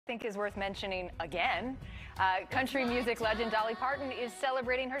think is worth mentioning again. Country music legend Dolly Parton is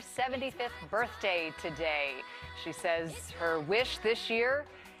celebrating her 75th birthday today. She says her wish this year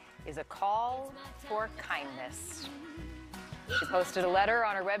is a call for kindness. She posted a letter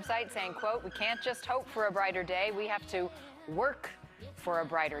on her website saying, quote, "We can't just hope for a brighter day. We have to work for a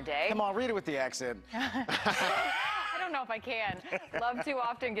brighter day." Come on, read it with the accent. I don't know if I can. Love too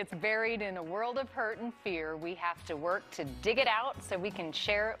often gets buried in a world of hurt and fear. We have to work to dig it out so we can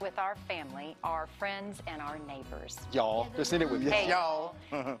share it with our family, our friends, and our neighbors. Y'all, just hit it with Hey, y'all.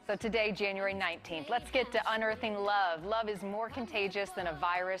 So today, January 19th, let's get to unearthing love. Love is more contagious than a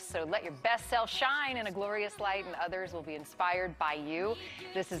virus, so let your best self shine in a glorious light, and others will be inspired by you.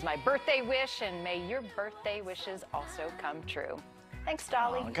 This is my birthday wish, and may your birthday wishes also come true. Thanks,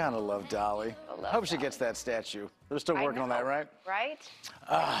 Dolly. Oh, I kind of love Dolly. Hope she gets that statue. They're still working on that, right? Right?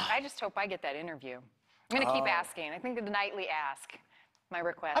 I just hope I get that interview. I'm going to keep asking. I think the nightly ask, my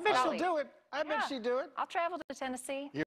request. I bet Dolly. she'll do it. I bet she'd do it. I'll travel to Tennessee.